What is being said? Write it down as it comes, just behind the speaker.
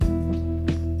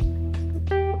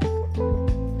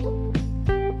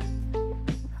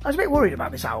was a bit worried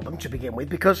about this album to begin with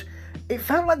because it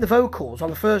felt like the vocals on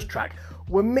the first track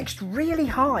were mixed really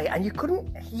high and you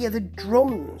couldn't hear the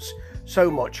drums so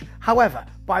much. However,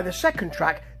 by the second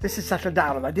track, this has settled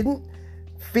down and I didn't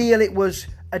feel it was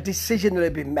a decision that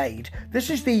had been made. This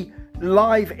is the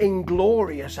Live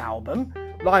Inglorious album,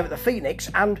 live at the Phoenix,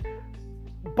 and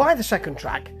by the second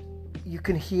track, you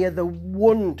can hear the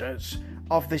wonders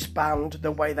of this band,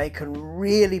 the way they can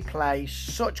really play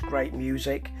such great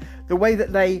music, the way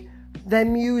that their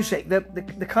music,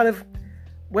 the kind of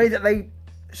way that they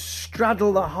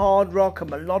straddle the hard rock and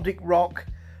melodic rock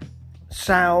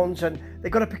sounds, and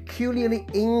they've got a peculiarly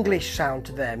English sound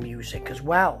to their music as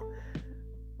well.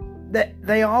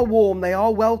 They are warm, they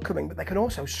are welcoming, but they can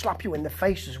also slap you in the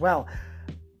face as well.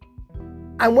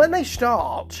 And when they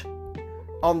start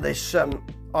on this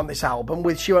album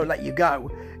with She Won't Let You Go,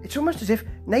 it's almost as if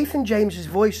Nathan James's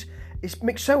voice is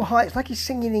mixed so high, it's like he's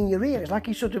singing in your ear. It's like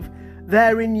he's sort of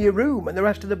there in your room and the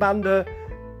rest of the band are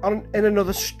in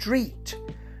another street.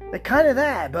 They're kind of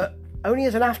there, but only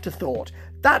as an afterthought.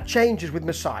 That changes with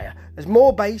Messiah. There's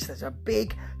more bass, there's a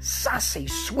big, sassy,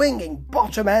 swinging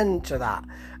bottom end to that.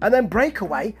 And then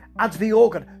Breakaway adds the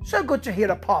organ. So good to hear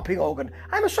a popping organ.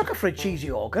 I'm a sucker for a cheesy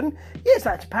organ. Yes,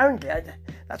 that's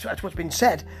what's been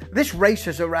said. This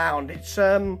races around.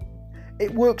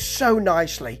 It works so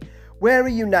nicely. Where Are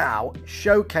You Now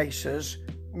showcases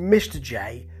Mr.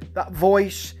 J. That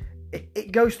voice,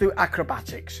 it goes through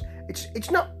acrobatics.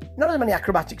 It's not as many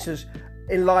acrobatics as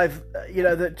in live,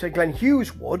 that Glenn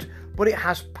Hughes would, but it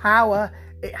has power,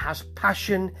 it has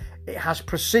passion, it has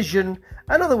precision,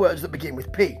 and other words that begin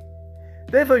with P.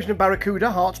 Their version of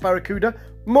Barracuda, Heart's Barracuda,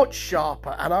 much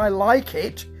sharper, and I like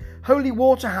it. Holy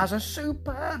Water has a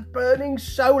superb burning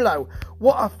solo.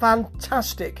 What a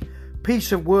fantastic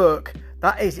piece of work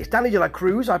that is. It's Danny de la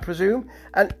Cruz, I presume,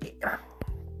 and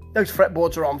those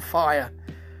fretboards are on fire.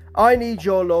 I Need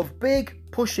Your Love,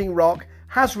 big, pushing rock,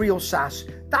 has real sass.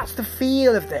 That's the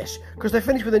feel of this, because they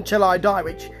finish with Until I Die,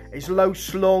 which is low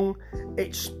slung,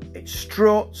 it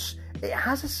struts, it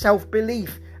has a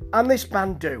self-belief, and this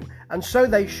band do, and so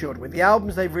they should with the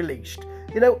albums they've released,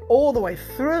 all the way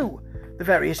through the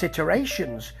various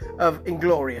iterations of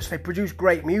Inglorious. They produce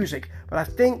great music, but I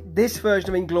think this version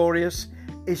of Inglorious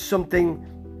is something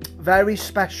very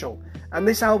special, and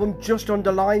this album just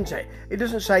underlines it. It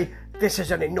doesn't say this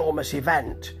is an enormous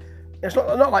event. It's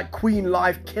not like Queen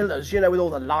Live Killers, with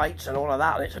all the lights and all of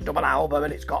that, and it's a double album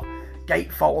and it's got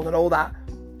gatefold and all that.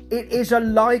 It is a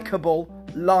likeable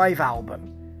live album.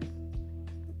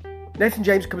 Nathan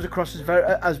James comes across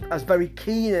as very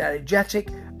keen and energetic,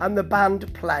 and the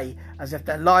band play as if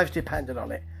their lives depended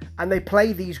on it. And they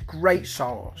play these great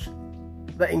songs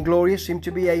that Inglorious seem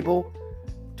to be able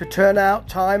to turn out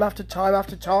time after time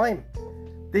after time.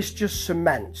 This just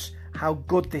cements how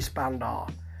good this band are.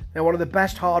 They're one of the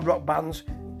best hard rock bands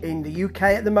in the UK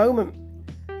at the moment.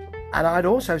 And I'd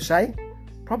also say,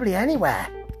 probably anywhere.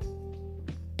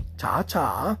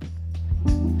 Ta-ta.